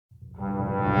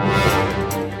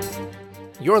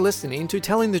You're listening to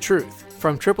Telling the Truth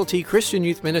from Triple T Christian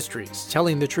Youth Ministries,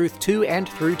 telling the truth to and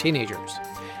through teenagers.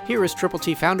 Here is Triple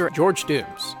T founder George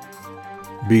Dooms.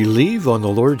 Believe on the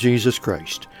Lord Jesus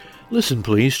Christ. Listen,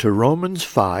 please, to Romans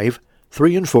 5,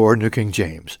 3 and 4, New King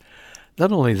James.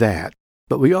 Not only that,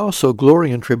 but we also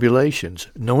glory in tribulations,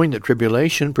 knowing that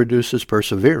tribulation produces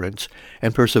perseverance,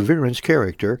 and perseverance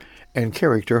character, and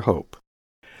character hope.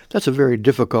 That's a very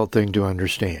difficult thing to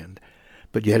understand,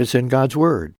 but yet it's in God's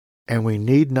Word, and we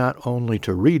need not only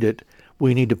to read it,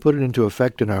 we need to put it into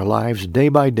effect in our lives day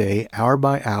by day, hour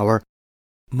by hour,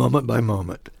 moment by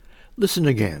moment. Listen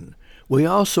again. We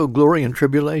also glory in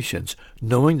tribulations,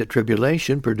 knowing that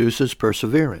tribulation produces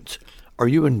perseverance. Are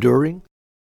you enduring?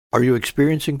 Are you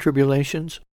experiencing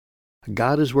tribulations?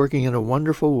 God is working in a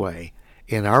wonderful way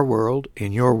in our world,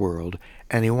 in your world,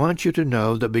 and He wants you to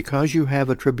know that because you have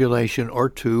a tribulation or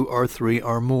two or three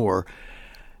or more,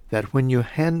 that when you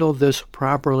handle this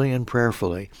properly and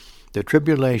prayerfully, the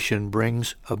tribulation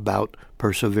brings about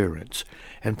perseverance,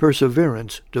 and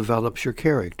perseverance develops your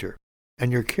character,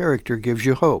 and your character gives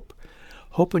you hope.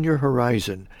 Hope in your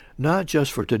horizon, not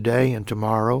just for today and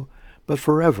tomorrow, but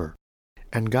forever.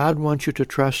 And God wants you to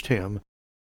trust Him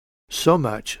so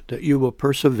much that you will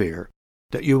persevere,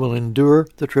 that you will endure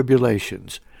the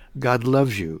tribulations. God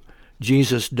loves you.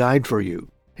 Jesus died for you.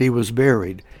 He was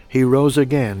buried. He rose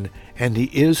again, and He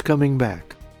is coming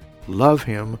back. Love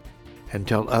Him and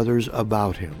tell others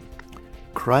about Him.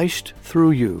 Christ,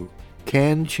 through you,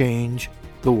 can change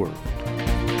the world.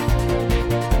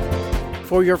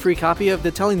 For your free copy of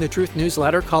the Telling the Truth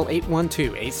newsletter, call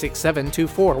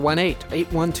 812-867-2418,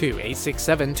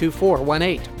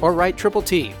 812-867-2418, or write Triple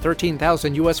T,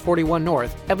 13,000 U.S. 41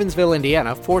 North, Evansville,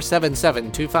 Indiana,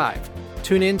 47725.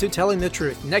 Tune in to Telling the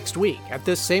Truth next week at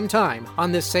this same time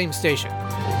on this same station.